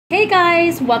Hey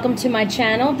guys, welcome to my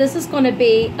channel. This is going to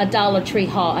be a Dollar Tree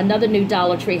haul, another new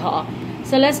Dollar Tree haul.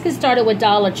 So let's get started with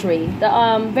Dollar Tree.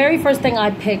 The very first thing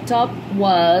I picked up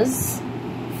was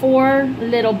 4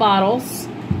 little bottles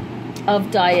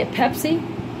of Diet Pepsi,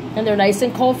 and they're nice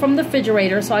and cold from the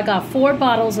refrigerator, so I got 4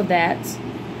 bottles of that.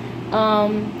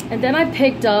 And then I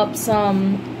picked up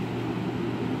some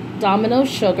Domino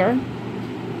sugar.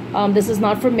 This is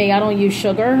not for me, I don't use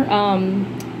sugar.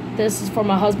 This is for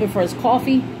my husband for his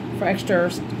coffee, for extra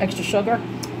sugar.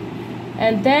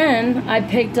 And then I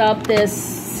picked up this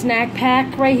snack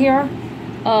pack right here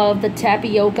of the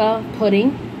tapioca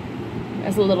pudding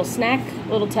as a little snack,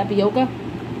 little tapioca.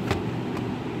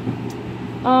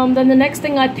 Then the next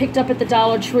thing I picked up at the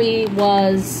Dollar Tree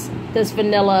was this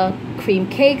vanilla cream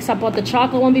cakes. I bought the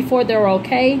chocolate one before, they were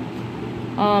okay.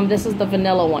 This is the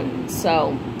vanilla one,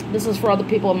 so this is for other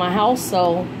people in my house,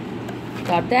 so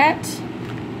got that.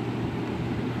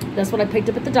 That's what I picked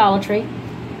up at the Dollar Tree.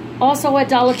 Also at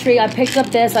Dollar Tree, I picked up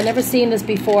this. I've never seen this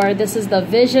before. This is the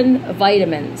Vision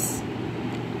Vitamins.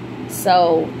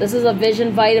 So this is a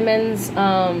Vision Vitamins,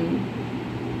 and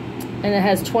it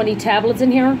has 20 tablets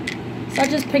in here. So I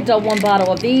just picked up 1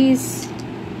 bottle of these.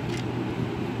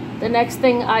 The next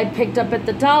thing I picked up at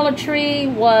the Dollar Tree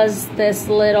was this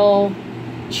little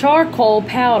charcoal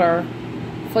powder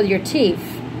for your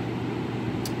teeth.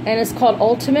 And it's called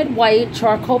Ultimate White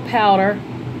Charcoal Powder.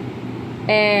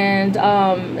 And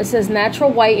it says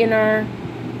natural whitener,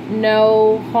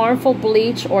 no harmful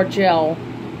bleach or gel,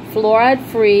 fluoride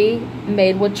free,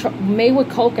 made with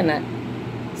coconut.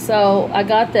 So I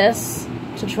got this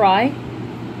to try.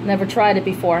 Never tried it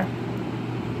before,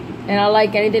 and I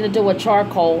like anything to do with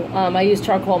charcoal. I use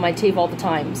charcoal on my teeth all the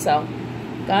time, so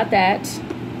got that.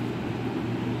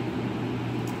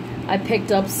 I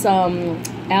picked up some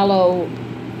aloe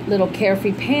little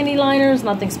carefree panty liners,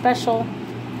 nothing special.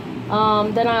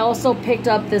 Then I also picked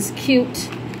up this cute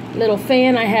little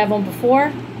fan. I have them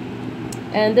before,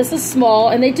 and this is small,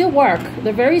 and they do work.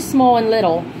 They're very small and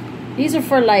little. These are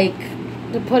for like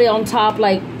to put it on top,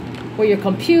 like where your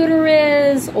computer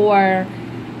is, or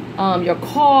your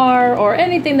car, or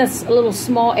anything that's a little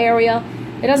small area.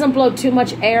 It doesn't blow too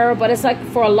much air, but it's like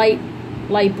for a light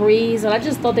breeze, and I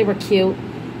just thought they were cute.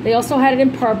 They also had it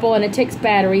in purple, and it takes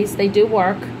batteries. They do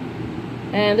work.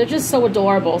 And they're just so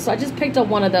adorable. So I just picked up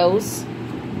 1 of those.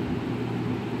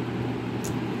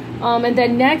 And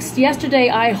then next, yesterday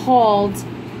I hauled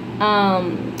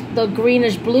the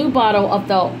greenish blue bottle of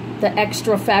the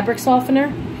extra fabric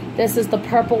softener. This is the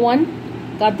purple one.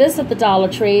 Got this at the Dollar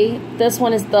Tree. This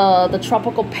one is the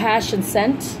Tropical Passion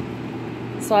scent.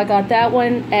 So I got that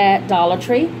one at Dollar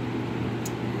Tree.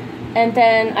 And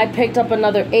then I picked up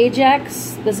another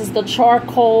Ajax. This is the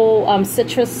charcoal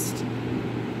citrus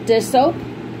dish soap.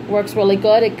 Works really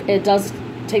good. It does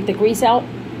take the grease out.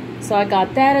 So I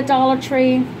got that at Dollar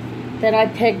Tree. Then I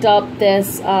picked up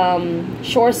this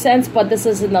Shore Scents, but this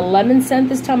is in the lemon scent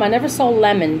this time. I never saw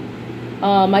lemon.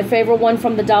 My favorite one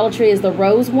from the Dollar Tree is the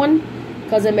rose one,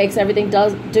 because it makes everything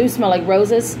do smell like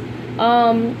roses.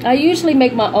 I usually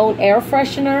make my own air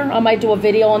freshener. I might do a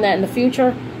video on that in the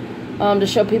future to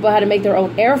show people how to make their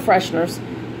own air fresheners.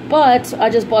 But I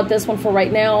just bought this one for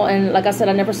right now, and like I said,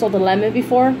 I never saw the lemon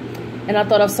before, and I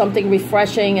thought of something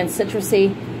refreshing and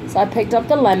citrusy, so I picked up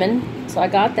the lemon, so I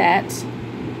got that.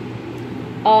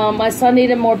 My son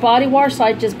needed more body wash, so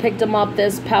I just picked him up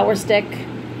this Power Stick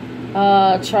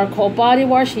charcoal body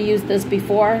wash. He used this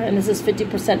before, and this is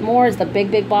 50% more. It's the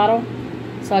big bottle,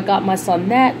 so I got my son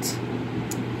that.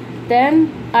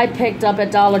 Then I picked up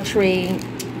at Dollar Tree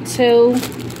 2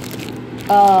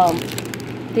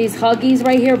 these Huggies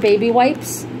right here, baby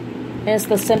wipes. And it's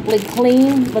the Simply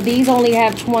Clean, but these only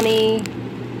have 24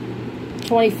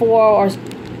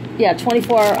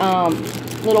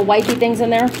 little wipey things in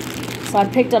there. So I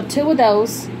picked up 2 of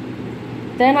those.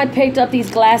 Then I picked up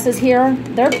these glasses here.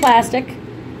 They're plastic.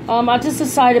 I just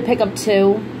decided to pick up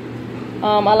 2.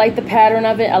 I like the pattern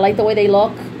of it. I like the way they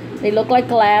look. They look like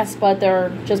glass, but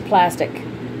they're just plastic.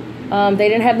 They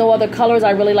didn't have no other colors. I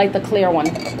really like the clear one.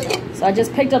 So I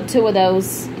just picked up 2 of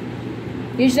those.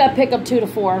 Usually I pick up 2 to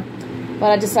 4,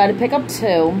 but I decided to pick up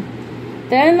 2.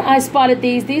 Then I spotted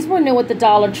these. These were new at the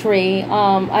Dollar Tree.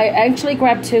 I actually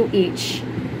grabbed 2 each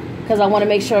because I want to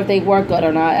make sure if they work good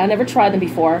or not. I never tried them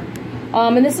before.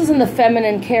 And this is in the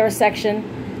feminine care section.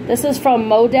 This is from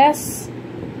Modest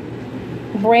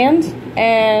brand,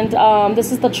 and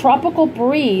this is the Tropical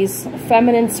Breeze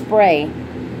Feminine Spray.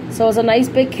 So it's a nice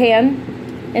big can,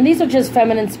 and these are just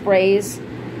feminine sprays.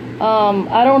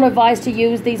 I don't advise to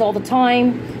use these all the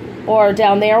time or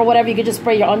down there or whatever. You could just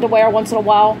spray your underwear once in a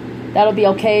while. That'll be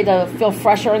okay to feel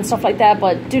fresher and stuff like that,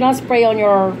 but do not spray on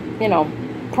your,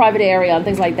 private area and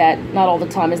things like that. Not all the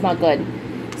time. It's not good.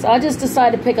 So I just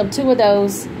decided to pick up 2 of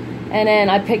those. And then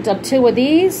I picked up 2 of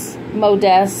these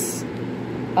Modest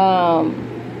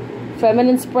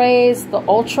feminine sprays, the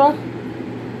Ultra.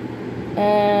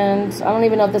 And I don't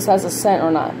even know if this has a scent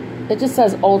or not. It just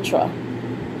says Ultra.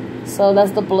 So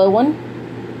that's the blue one.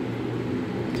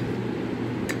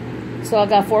 So I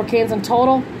got 4 cans in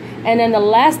total. And then the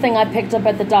last thing I picked up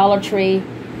at the Dollar Tree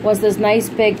was this nice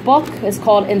big book. It's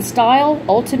called In Style,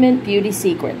 Ultimate Beauty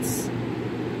Secrets.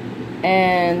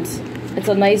 And it's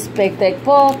a nice big thick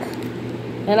book.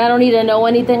 And I don't need to know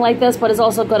anything like this, but it's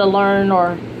also good to learn,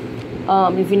 or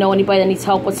if you know anybody that needs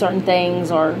help with certain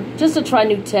things, or just to try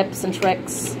new tips and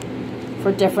tricks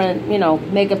for different, you know,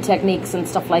 makeup techniques and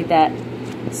stuff like that.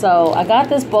 So I got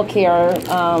this book here.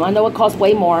 I know it costs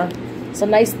way more. It's a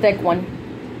nice thick one.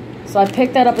 So I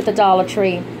picked that up at the Dollar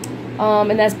Tree.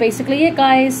 And that's basically it,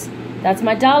 guys. That's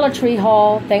my Dollar Tree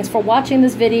haul. Thanks for watching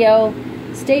this video.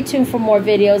 Stay tuned for more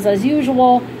videos as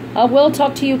usual. I will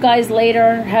talk to you guys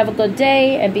later. Have a good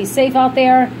day and be safe out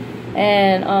there.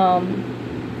 And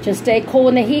just stay cool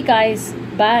in the heat, guys.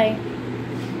 Bye.